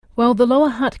Well, the Lower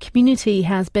Hutt Community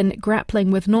has been grappling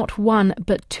with not one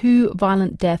but two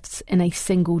violent deaths in a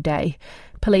single day.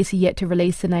 Police are yet to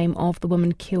release the name of the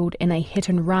woman killed in a hit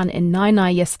and run in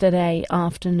Naenae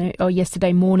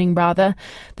yesterday morning.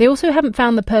 They also haven't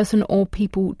found the person or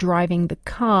people driving the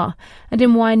car. And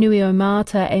in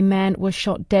Wainuiomata, a man was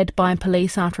shot dead by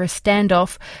police after a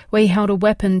standoff where he held a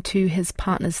weapon to his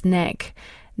partner's neck.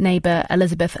 Neighbour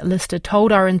Elizabeth Lister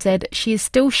told RNZ she is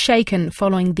still shaken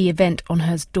following the event on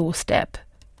her doorstep.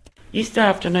 Yesterday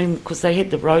afternoon, because they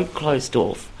had the road closed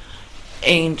off,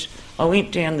 and I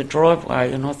went down the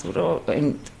driveway and I thought,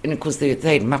 and of course they had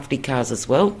muffly cars as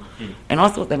well, and I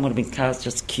thought they might have been cars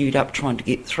just queued up trying to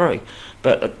get through.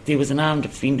 But there was an armed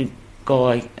offended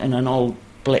guy in an old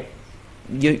black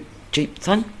ute Jeep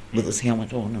thing with his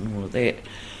helmet on and all of that.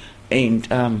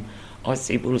 And I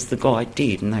said, well, is the guy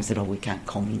dead? And they said, we can't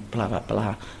comment, blah, blah,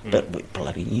 blah. But we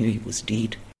bloody knew he was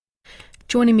dead.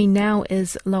 Joining me now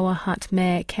is Lower Hutt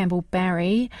Mayor Campbell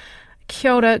Barry.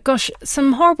 Kia ora. Gosh,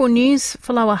 some horrible news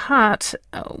for Lower Hutt.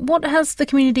 What has the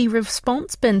community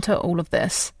response been to all of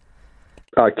this?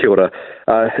 Kia ora.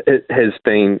 It has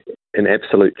been an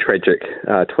absolute tragic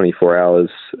 24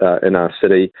 hours in our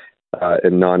city,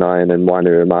 in Naenae and in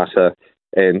Wainuiomata,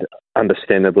 and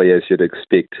understandably, as you'd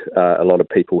expect, a lot of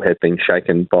people have been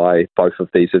shaken by both of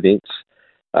these events.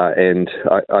 And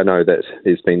I know that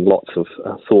there's been lots of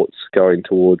thoughts going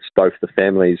towards both the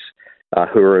families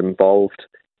who are involved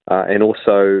and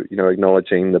also,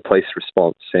 acknowledging the police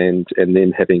response and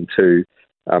then having to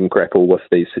grapple with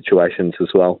these situations as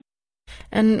well.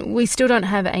 And we still don't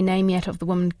have a name yet of the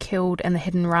woman killed and the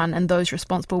hit and run, and those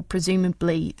responsible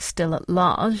presumably still at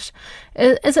large.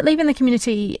 Is it leaving the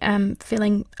community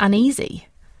feeling uneasy?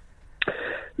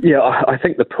 Yeah, I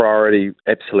think the priority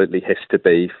absolutely has to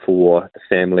be for the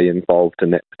family involved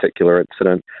in that particular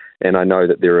incident. And I know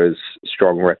that there is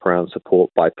strong wraparound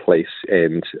support by police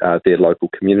and their local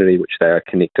community, which they are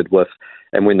connected with.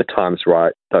 And when the time's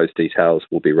right, those details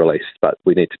will be released. But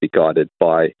we need to be guided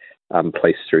by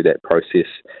police through that process.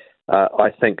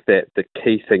 I think that the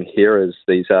key thing here is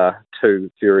these are two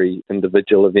very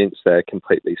individual events. They're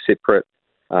completely separate.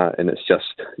 And it's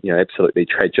just, absolutely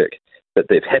tragic that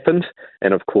they've happened,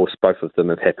 and of course both of them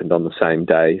have happened on the same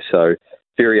day, so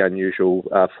very unusual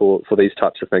for these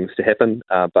types of things to happen,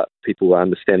 but people are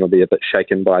understandably a bit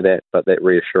shaken by that, but that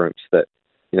reassurance that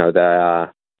they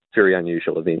are very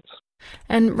unusual events.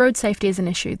 And road safety is an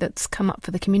issue that's come up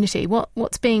for the community.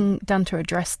 What's being done to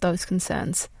address those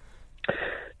concerns?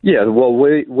 Yeah, well,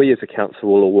 we as a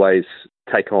council will always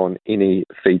take on any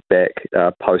feedback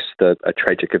post a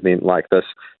tragic event like this,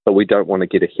 but we don't want to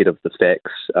get ahead of the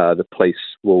facts. The police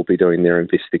will be doing their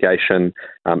investigation.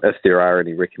 If there are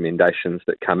any recommendations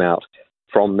that come out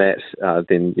from that,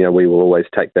 then we will always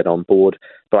take that on board.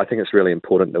 But I think it's really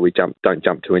important that we don't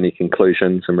jump to any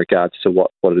conclusions in regards to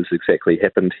what has exactly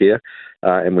happened here,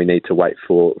 and we need to wait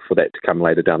for that to come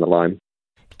later down the line.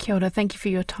 Kia ora, thank you for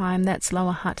your time. That's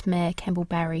Lower Hutt Mayor Campbell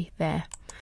Barry there.